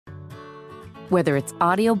Whether it's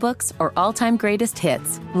audiobooks or all-time greatest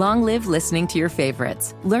hits, long live listening to your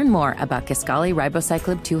favorites. Learn more about Kisqali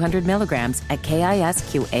Ribociclib 200 milligrams at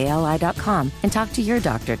KISQALI.com and talk to your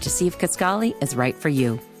doctor to see if Kisqali is right for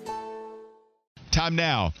you. Time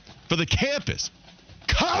now for the campus.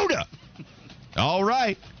 Coda! All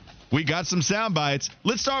right. We got some sound bites.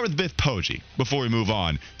 Let's start with Biff Poggi before we move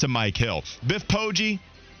on to Mike Hill. Biff Poggi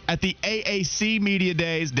at the AAC Media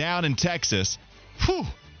Days down in Texas.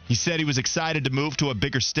 He said he was excited to move to a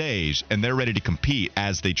bigger stage, and they're ready to compete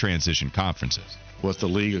as they transition conferences. What the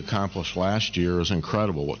league accomplished last year is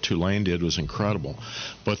incredible. What Tulane did was incredible.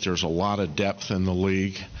 But there's a lot of depth in the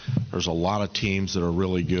league. There's a lot of teams that are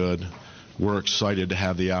really good. We're excited to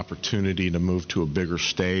have the opportunity to move to a bigger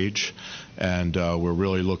stage, and we're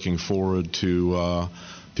really looking forward to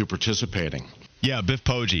participating. Yeah, Biff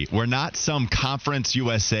Poggi, we're not some Conference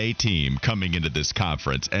USA team coming into this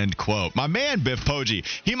conference, end quote. My man, Biff Poggi,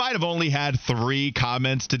 he might have only had 3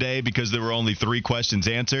 comments today because there were only 3 questions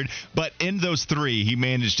answered, but in those 3, he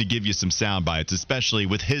managed to give you some sound bites, especially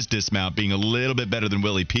with his dismount being a little bit better than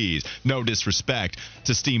Willie P's. No disrespect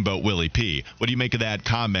to Steamboat Willie P. What do you make of that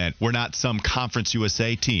comment? We're not some Conference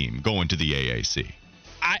USA team going to the AAC.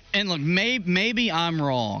 And look, maybe I'm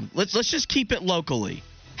wrong. Let's just keep it locally.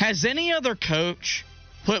 Has any other coach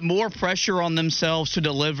put more pressure on themselves to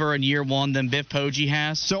deliver in year one than Biff Poggi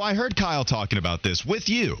has? So I heard Kyle talking about this with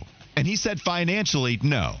you, and he said financially,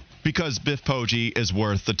 no, because Biff Poggi is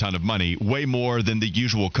worth a ton of money, way more than the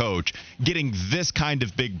usual coach, getting this kind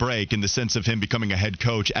of big break in the sense of him becoming a head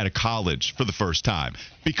coach at a college for the first time.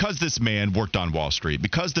 Because this man worked on Wall Street,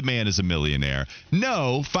 because the man is a millionaire,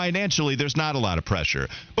 no, financially there's not a lot of pressure.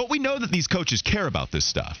 But we know that these coaches care about this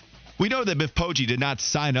stuff. We know that Biff Poggi did not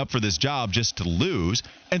sign up for this job just to lose.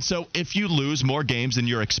 And so if you lose more games than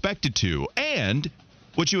you're expected to, and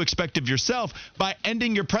what you expect of yourself by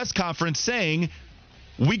ending your press conference saying,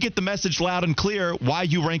 we get the message loud and clear why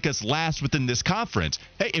you rank us last within this conference.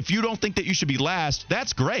 Hey, if you don't think that you should be last,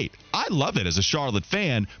 that's great. I love it as a Charlotte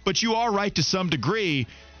fan, but you are right to some degree.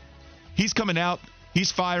 He's coming out. He's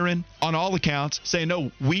firing on all accounts, saying,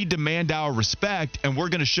 no, we demand our respect, and we're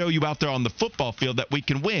going to show you out there on the football field that we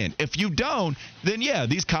can win. If you don't, then, yeah,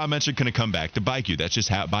 these comments are going to come back to bite you. That's just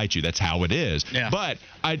how it bites you. That's how it is. Yeah. But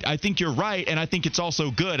I think you're right, and I think it's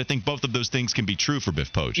also good. I think both of those things can be true for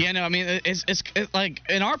Biff Poggi. Yeah, no, I mean, it's like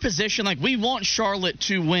in our position, like we want Charlotte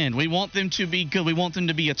to win. We want them to be good. We want them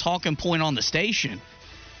to be a talking point on the station.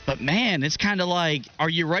 But, man, it's kind of like, are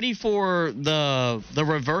you ready for the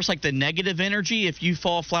reverse, like the negative energy if you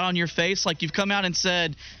fall flat on your face? Like you've come out and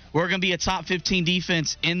said, we're going to be a top 15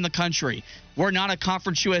 defense in the country. We're not a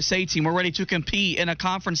Conference USA team. We're ready to compete in a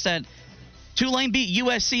conference that Tulane beat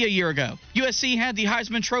USC a year ago. USC had the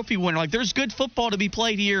Heisman Trophy winner. Like there's good football to be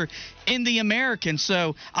played here in the American.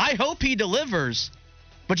 So I hope he delivers.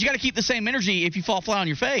 But you got to keep the same energy if you fall flat on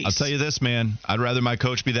your face. I'll tell you this, man. I'd rather my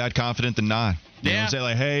coach be that confident than not. You know, say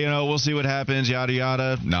like, hey, we'll see what happens, yada,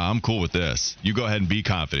 yada. No, I'm cool with this. You go ahead and be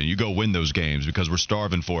confident. You go win those games because we're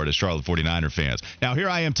starving for it as Charlotte 49er fans. Now, here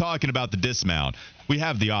I am talking about the dismount. We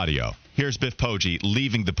have the audio. Here's Biff Poggi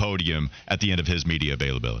leaving the podium at the end of his media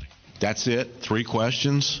availability. That's it? 3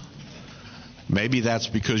 questions? Maybe that's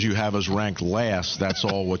because you have us ranked last. That's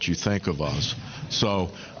all what you think of us. So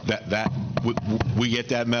we get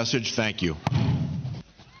that message. Thank you.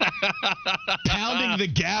 Pounding the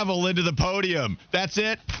gavel into the podium. That's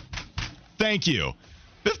it. Thank you.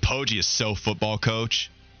 Biff Poggi is so football coach.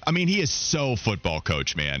 I mean, he is so football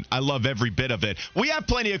coach, man. I love every bit of it. We have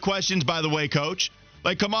plenty of questions, by the way, coach.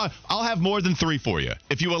 Like, come on. I'll have more than 3 for you.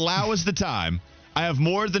 If you allow us the time, I have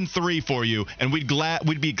more than 3 for you, and we'd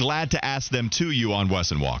be glad to ask them to you on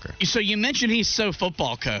Wes and Walker. So you mentioned he's so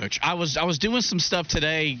football coach. I was doing some stuff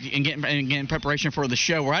today and getting preparation for the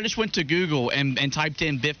show where I just went to Google and typed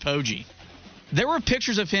in Biff Poggi. There were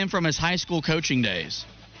pictures of him from his high school coaching days,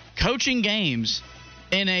 coaching games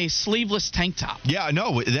in a sleeveless tank top. Yeah,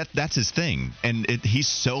 no, that's his thing, and he's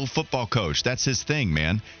so football coach. That's his thing,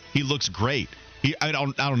 man. He looks great. I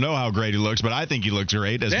don't know how great he looks, but I think he looks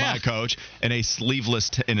great as my coach in a sleeveless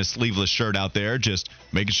shirt out there, just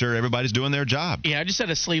making sure everybody's doing their job. Yeah, I just said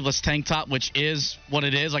a sleeveless tank top, which is what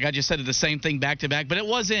it is. Like I just said the same thing back to back, but it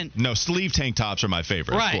wasn't. No, sleeve tank tops are my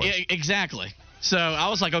favorite. Right, exactly. So I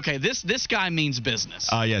was like, okay, this guy means business.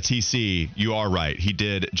 Yeah, TC, you are right. He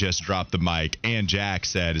did just drop the mic. And Jack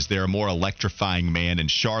said, is there a more electrifying man in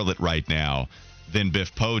Charlotte right now than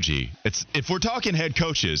Biff Poggi. If we're talking head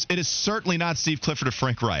coaches, it is certainly not Steve Clifford or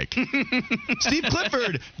Frank Reich. Steve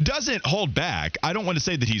Clifford doesn't hold back. I don't want to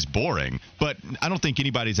say that he's boring, but I don't think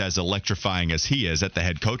anybody's as electrifying as he is at the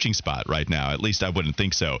head coaching spot right now. At least I wouldn't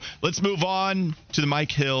think so. Let's move on to the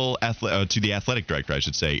Mike Hill, to the athletic director, I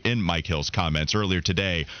should say, in Mike Hill's comments earlier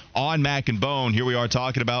today on Mac and Bone. Here we are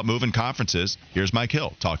talking about moving conferences. Here's Mike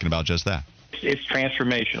Hill talking about just that. It's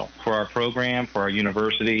transformational for our program, for our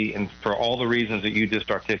university, and for all the reasons that you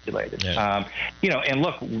just articulated. Yeah. And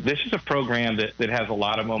look, this is a program that has a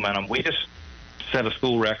lot of momentum. We just set a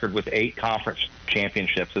school record with 8 conference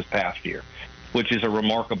championships this past year, which is a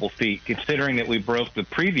remarkable feat, considering that we broke the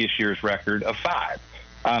previous year's record of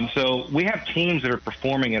 5. So we have teams that are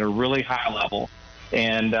performing at a really high level.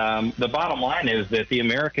 And the bottom line is that the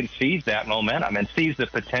American sees that momentum and sees the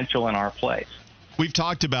potential in our place. We've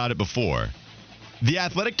talked about it before. The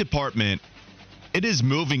athletic department, it is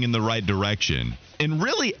moving in the right direction in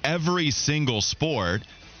really every single sport,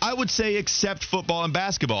 I would say, except football and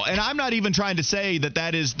basketball. And I'm not even trying to say that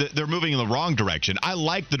they're moving in the wrong direction. I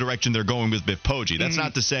like the direction they're going with Biff Poggi. That's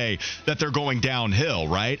not to say that they're going downhill,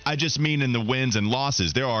 right? I just mean in the wins and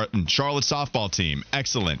losses. There are Charlotte softball team,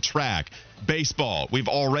 excellent. Track, baseball, we've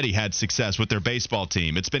already had success with their baseball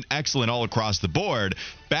team. It's been excellent all across the board.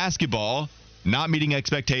 Basketball, not meeting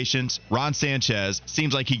expectations. Ron Sanchez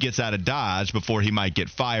seems like he gets out of Dodge before he might get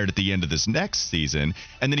fired at the end of this next season,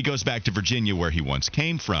 and then he goes back to Virginia where he once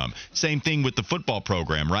came from. Same thing with the football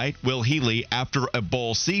program, right? Will Healy, after a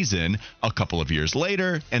bowl season, a couple of years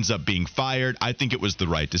later, ends up being fired. I think it was the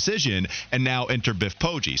right decision, and now enter Biff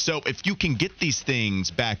Poggi. So if you can get these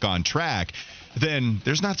things back on track, then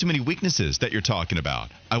there's not too many weaknesses that you're talking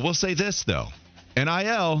about. I will say this, though.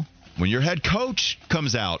 NIL, when your head coach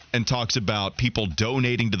comes out and talks about people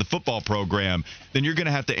donating to the football program, then you're going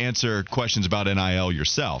to have to answer questions about NIL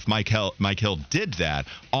yourself. Mike Hill did that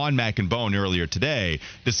on Mac and Bone earlier today,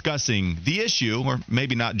 discussing the issue, or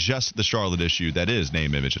maybe not just the Charlotte issue, that is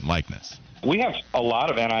name, image, and likeness. We have a lot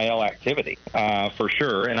of NIL activity, for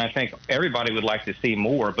sure, and I think everybody would like to see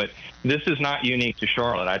more, but this is not unique to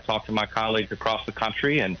Charlotte. I talked to my colleagues across the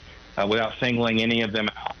country, and without singling any of them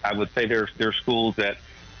out, I would say there are schools that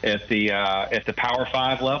at the Power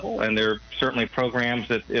 5 level, and there are certainly programs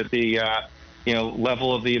at the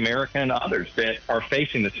level of the American and others that are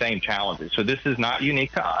facing the same challenges. So this is not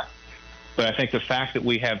unique to us. But I think the fact that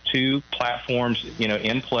we have 2 platforms,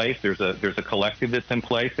 in place, there's a collective that's in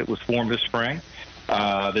place that was formed this spring,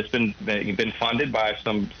 that's been funded by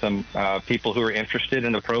some people who are interested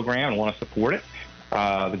in the program and want to support it,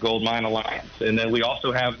 the Gold Mine Alliance. And then we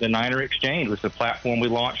also have the Niner Exchange, which is a platform we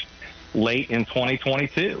launched late in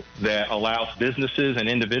 2022 that allows businesses and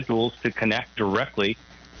individuals to connect directly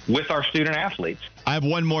with our student athletes. I have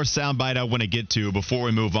one more soundbite I want to get to before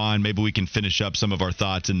we move on. Maybe we can finish up some of our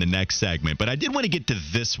thoughts in the next segment. But I did want to get to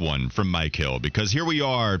this one from Mike Hill, because here we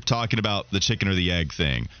are talking about the chicken or the egg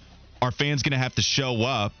thing. Are fans going to have to show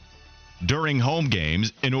up during home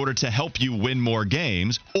games in order to help you win more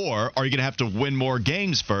games, or are you going to have to win more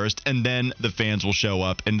games first and then the fans will show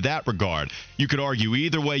up in that regard? You could argue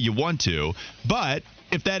either way you want to, but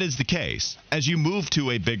if that is the case, as you move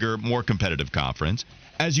to a bigger, more competitive conference,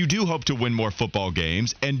 as you do hope to win more football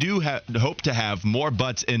games and do hope to have more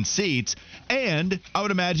butts in seats, and I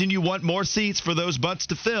would imagine you want more seats for those butts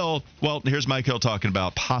to fill, well, here's Mike Hill talking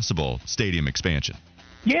about possible stadium expansion.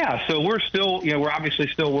 Yeah, so we're still, we're obviously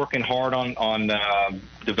still working hard on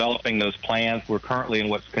developing those plans. We're currently in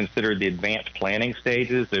what's considered the advanced planning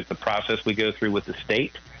stages. There's the process we go through with the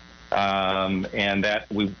state, and that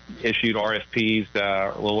we issued RFPs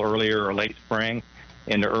a little earlier or late spring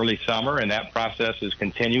into early summer, and that process is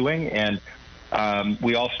continuing. And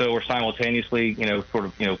we also are simultaneously,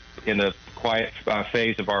 in the quiet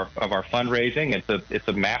phase of our fundraising. It's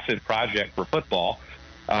a massive project for football.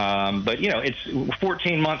 But it's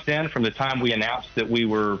 14 months in from the time we announced that we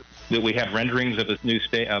had renderings of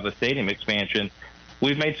a stadium expansion.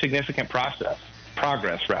 We've made significant progress.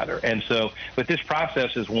 And so, but this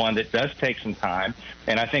process is one that does take some time.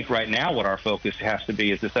 And I think right now what our focus has to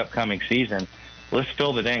be is this upcoming season. Let's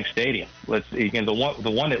fill the dang stadium.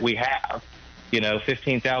 The one that we have,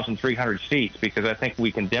 15,300 seats, because I think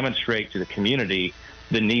we can demonstrate to the community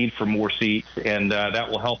the need for more seats, and that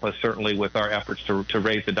will help us certainly with our efforts to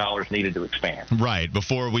raise the dollars needed to expand. Right.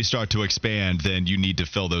 Before we start to expand, then you need to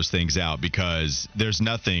fill those things out, because there's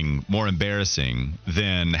nothing more embarrassing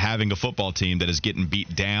than having a football team that is getting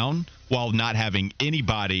beat down while not having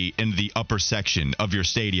anybody in the upper section of your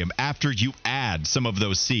stadium after you add some of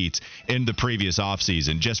those seats in the previous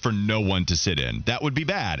offseason just for no one to sit in. That would be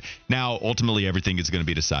bad. Now, ultimately, everything is going to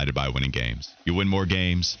be decided by winning games. You win more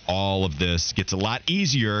games, all of this gets a lot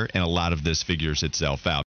easier, and a lot of this figures itself out.